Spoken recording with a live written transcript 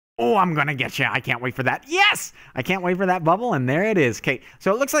Oh, I'm gonna get you. I can't wait for that. Yes! I can't wait for that bubble, and there it is. Okay,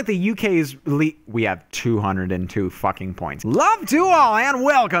 so it looks like the UK's we have 202 fucking points. Love to all, and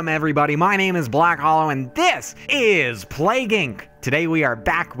welcome everybody. My name is BLacKHaLLoW, and this is Plague Inc. Today we are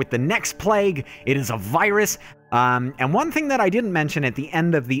back with the next plague. It is a virus. And one thing that I didn't mention at the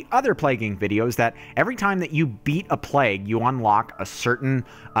end of the other Plague Inc. video is that every time that you beat a plague, you unlock a certain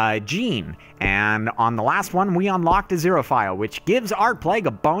gene. And on the last one, we unlocked a zerophile, which gives our plague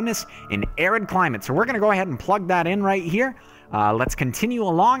a bonus in arid climate. So we're going to go ahead and plug that in right here. Let's continue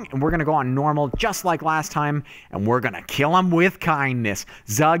along, and we're going to go on normal just like last time, and we're going to kill him with kindness.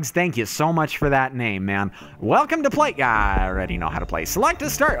 Zugs, thank you so much for that name, man. Welcome to play. I already know how to play. Select to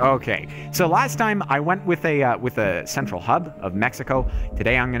start. Okay, so last time I went with a central hub of Mexico.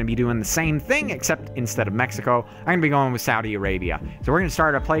 Today I'm going to be doing the same thing, except instead of Mexico, I'm going to be going with Saudi Arabia. So we're going to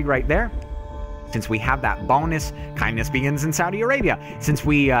start a plague right there. Since we have that bonus, kindness begins in Saudi Arabia. Since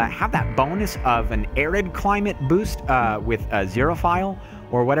we have that bonus of an arid climate boost with a zerophile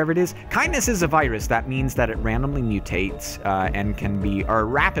or whatever it is, kindness is a virus. That means that it randomly mutates and can be, or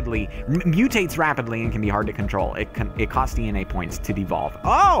mutates rapidly and can be hard to control. It costs DNA points to devolve.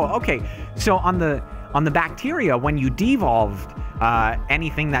 Oh, okay. So on the bacteria, when you devolved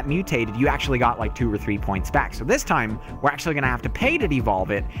anything that mutated, you actually got like 2 or 3 points back. So this time, we're actually going to have to pay to devolve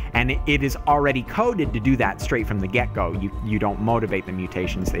it, and it is already coded to do that straight from the get-go. You don't motivate the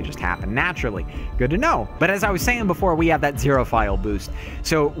mutations, they just happen naturally. Good to know. But as I was saying before, we have that zerophile boost.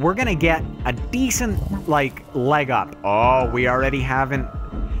 So we're going to get a decent, like, leg up. Oh, we already haven't...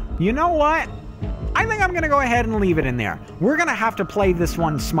 You know what? I think I'm going to go ahead and leave it in there. We're going to have to play this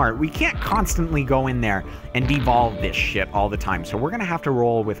one smart. We can't constantly go in there and devolve this shit all the time. So we're going to have to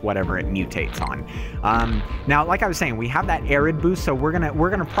roll with whatever it mutates on. Now, like I was saying, we have that arid boost, so we're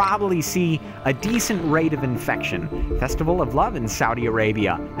gonna probably see a decent rate of infection. Festival of Love in Saudi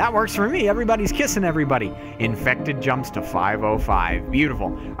Arabia. That works for me. Everybody's kissing everybody. Infected jumps to 505. Beautiful.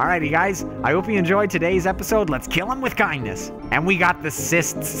 Alrighty, guys. I hope you enjoyed today's episode. Let's kill them with kindness. And we got the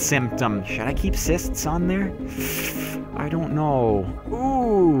cysts symptom. Should I keep cysts on there? I don't know.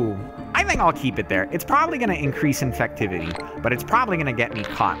 Ooh. I think I'll keep it there. It's probably going to increase infectivity, but it's probably going to get me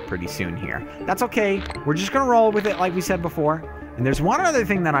caught pretty soon here. That's okay. We're just going to roll with it like we said before. And there's one other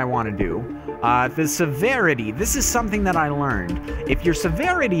thing that I want to do. The severity. This is something that I learned. If your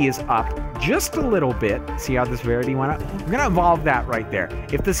severity is up just a little bit, see how the severity went up? We're going to evolve that right there.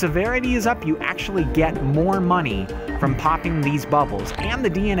 If the severity is up, you actually get more money from popping these bubbles and the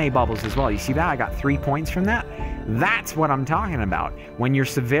DNA bubbles as well. You see that? I got 3 points from that. That's what I'm talking about. When your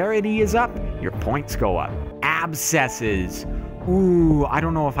severity is up, your points go up. Abscesses. Ooh, I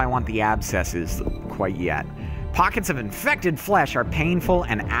don't know if I want the abscesses quite yet. Pockets of infected flesh are painful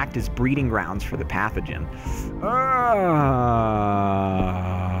and act as breeding grounds for the pathogen. I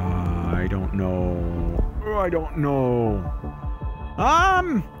don't know. I don't know.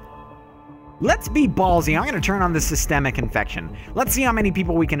 Let's be ballsy. I'm going to turn on the systemic infection. Let's see how many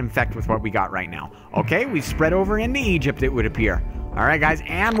people we can infect with what we got right now. Okay, we've spread over into Egypt, it would appear. All right, guys,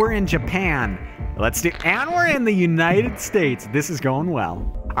 and we're in Japan. And we're in the United States. This is going well.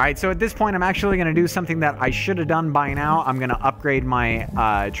 All right, so at this point, I'm actually going to do something that I should have done by now. I'm going to upgrade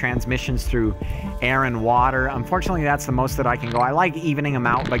my transmissions through air and water. Unfortunately, that's the most that I can go. I like evening them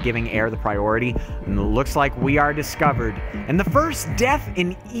out by giving air the priority. And it looks like we are discovered. And the first death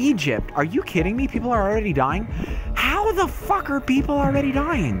in Egypt. Are you kidding me? People are already dying? How the fuck are people already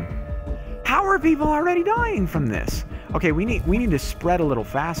dying? How are people already dying from this? Okay, we need to spread a little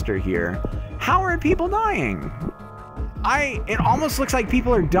faster here. How are people dying? It almost looks like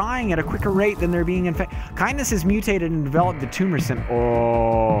people are dying at a quicker rate than they're being infected. Kindness is mutated and developed the tumor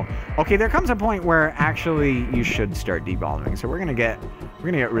Oh. Okay, there comes a point where actually you should start devolving. So we're gonna get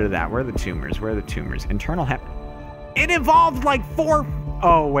rid of that. Where are the tumors? Where are the tumors? Internal It evolved like 4.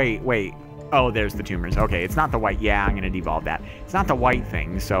 Oh, wait. Oh, there's the tumors. Okay, it's not the white. Yeah, I'm gonna devolve that. It's not the white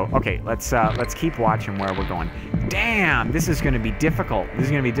thing. So, okay, let's keep watching where we're going. Damn, this is gonna be difficult.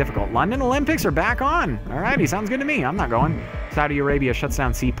 London Olympics are back on. Alrighty, sounds good to me. I'm not going. Saudi Arabia shuts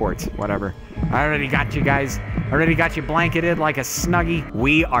down seaports. Whatever. I already got you guys. Already got you blanketed like a snuggie.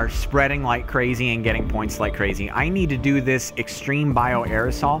 We are spreading like crazy and getting points like crazy. I need to do this extreme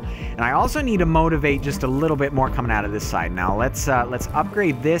bioaerosol, and I also need to motivate just a little bit more coming out of this side. Now let's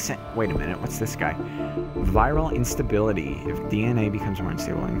upgrade this. Wait a minute, what's this guy? Viral instability. If DNA becomes more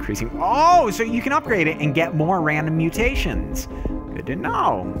unstable, increasing. Oh, so you can upgrade it and get more random mutations. Good to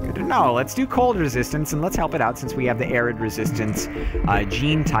know. Good to know. Let's do cold resistance, and let's help it out since we have the arid resistance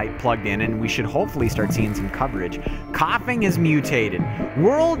gene type plugged in, and we should hopefully start seeing some coverage. Coughing is mutated.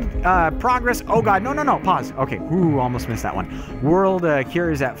 World progress. Oh, God. No, no, no. Pause. Okay. Ooh, almost missed that one. World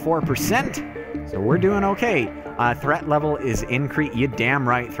cure is at 4%, so we're doing okay. Threat level is increased. You damn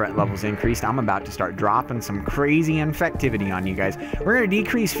right threat level's increased. I'm about to start dropping some crazy infectivity on you guys. We're going to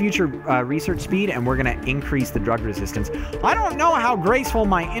decrease future research speed, and we're going to increase the drug resistance. I don't know how graceful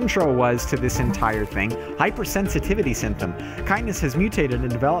my intro was to this entire thing. Hypersensitivity symptom. Kindness has mutated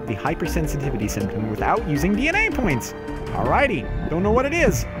and developed the hypersensitivity symptom without using DNA points. Alrighty. Don't know what it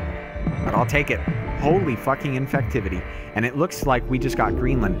is, but I'll take it. Holy fucking infectivity. And it looks like we just got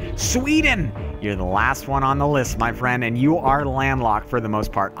Greenland. Sweden! You're the last one on the list, my friend, and you are landlocked for the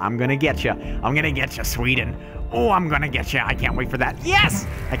most part. I'm gonna get you. I'm gonna get you, Sweden. Oh, I'm gonna get you. I can't wait for that. Yes!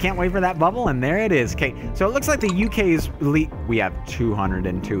 I can't wait for that bubble, and there it is. Okay, so it looks like the UK's we have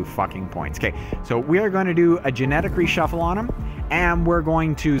 202 fucking points. Okay, so we are going to do a genetic reshuffle on them, and we're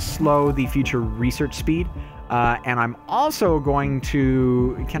going to slow the future research speed. And I'm also going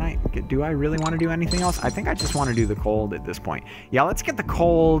to, do I really want to do anything else? I think I just want to do the cold at this point. Yeah, let's get the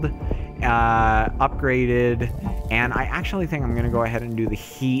cold upgraded. And I actually think I'm going to go ahead and do the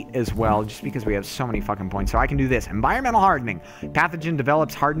heat as well, just because we have so many fucking points. So I can do this. Environmental hardening. Pathogen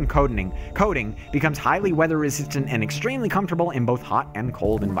develops hardened coating. Coating becomes highly weather resistant and extremely comfortable in both hot and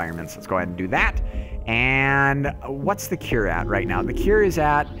cold environments. Let's go ahead and do that. And what's the cure at right now? The cure is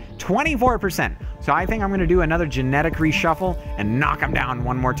at 24%. So I think I'm going to do another genetic reshuffle and knock them down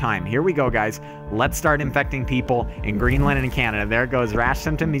one more time. Here we go, guys. Let's start infecting people in Greenland and Canada. There it goes. Rash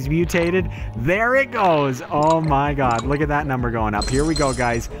symptom is mutated. There it goes. Oh my God. Look at that number going up. Here we go,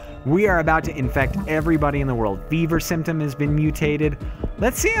 guys. We are about to infect everybody in the world. Fever symptom has been mutated.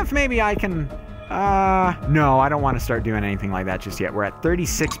 Let's see if maybe I can... no, I don't want to start doing anything like that just yet. We're at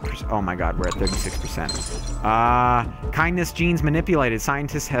 36%. Oh my God, we're at 36%. Kindness genes manipulated.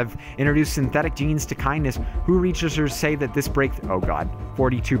 Scientists have introduced synthetic genes to kindness. Who researchers say that this oh God,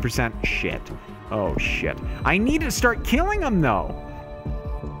 42%. Shit. Oh shit. I need to start killing them though.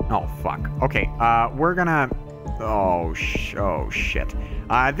 Oh fuck. Okay, we're gonna... Oh shit.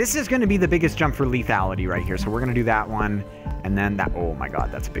 This is gonna be the biggest jump for lethality right here. So we're gonna do that one. And then that, oh my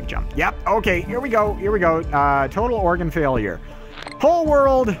God, that's a big jump. Yep, okay, here we go, total organ failure. Whole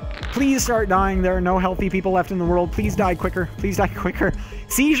world, please start dying. There are no healthy people left in the world. Please die quicker, please die quicker.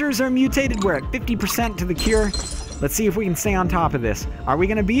 Seizures are mutated, we're at 50% to the cure. Let's see if we can stay on top of this. Are we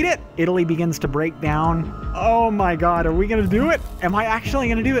gonna beat it? Italy begins to break down. Oh my God, are we gonna do it? Am I actually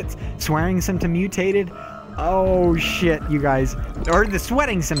gonna do it? Swearing symptom mutated. Oh shit, you guys. Or the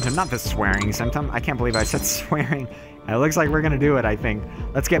sweating symptom, not the swearing symptom. I can't believe I said swearing. It looks like we're gonna do it, I think.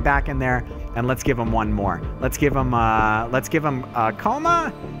 Let's get back in there and let's give him one more. Let's give him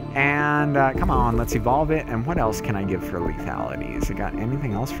coma and come on, let's evolve it. And what else can I give for lethality? Has it got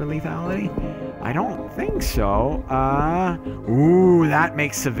anything else for lethality? I don't think so. Ooh, that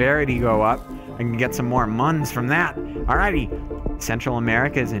makes severity go up. I can get some more muns from that. Alrighty. Central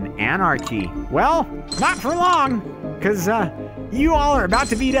America is in anarchy. Well, not for long, because you all are about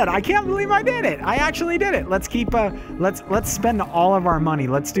to be dead. I can't believe I did it. I actually did it. Let's keep, let's spend all of our money.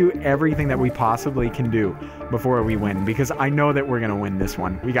 Let's do everything that we possibly can do before we win, because I know that we're going to win this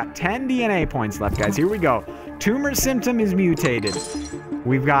one. We got 10 DNA points left, guys. Here we go. Tumor symptom is mutated.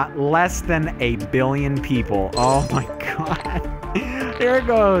 We've got less than 1 billion people. Oh my God. Here it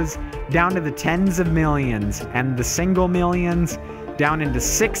goes. Down to the tens of millions and the single millions, down into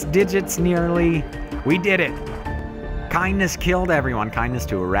 6 digits nearly. We did it. Kindness killed everyone. Kindness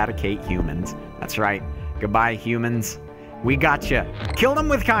to eradicate humans. That's right. Goodbye, humans. We got you. Killed them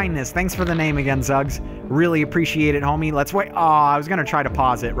with kindness. Thanks for the name again, Zugs. Really appreciate it, homie. Let's wait. Oh, I was going to try to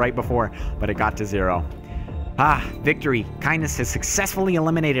pause it right before, but it got to 0. Victory. Kindness has successfully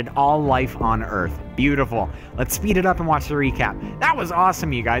eliminated all life on Earth. Beautiful. Let's speed it up and watch the recap. That was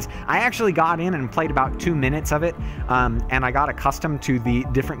awesome, you guys. I actually got in and played about 2 minutes of it, and I got accustomed to the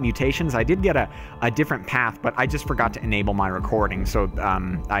different mutations. I did get a different path, but I just forgot to enable my recording, so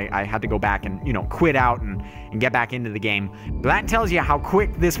I had to go back and, you know, quit out and get back into the game. But that tells you how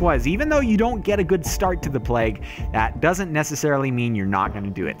quick this was. Even though you don't get a good start to the plague, that doesn't necessarily mean you're not going to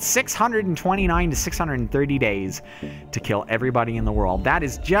do it. 629 to 630 days to kill everybody in the world. That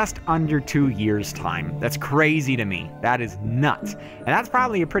is just under 2 years' time. time. That's crazy to me. That is nuts. And that's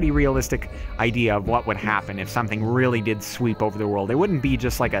probably a pretty realistic idea of what would happen if something really did sweep over the world. It wouldn't be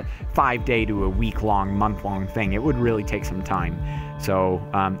just like a 5-day to a week-long, month-long thing. It would really take some time. So,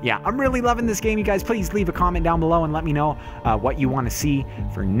 yeah, I'm really loving this game, you guys. Please leave a comment down below and let me know what you want to see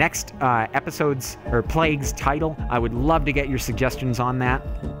for next episodes or Plague's title. I would love to get your suggestions on that.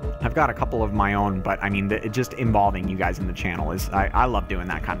 I've got a couple of my own, but I mean, just involving you guys in the channel is, I love doing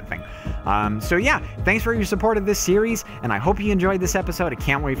that kind of thing. So yeah, thanks for your support of this series, and I hope you enjoyed this episode. I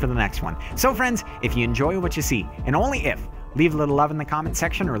can't wait for the next one. So friends, if you enjoy what you see, and only if, leave a little love in the comment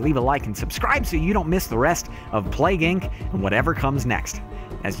section or leave a like and subscribe so you don't miss the rest of Plague Inc. and whatever comes next.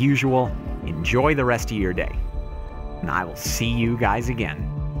 As usual, enjoy the rest of your day. And I will see you guys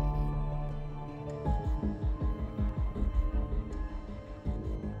again.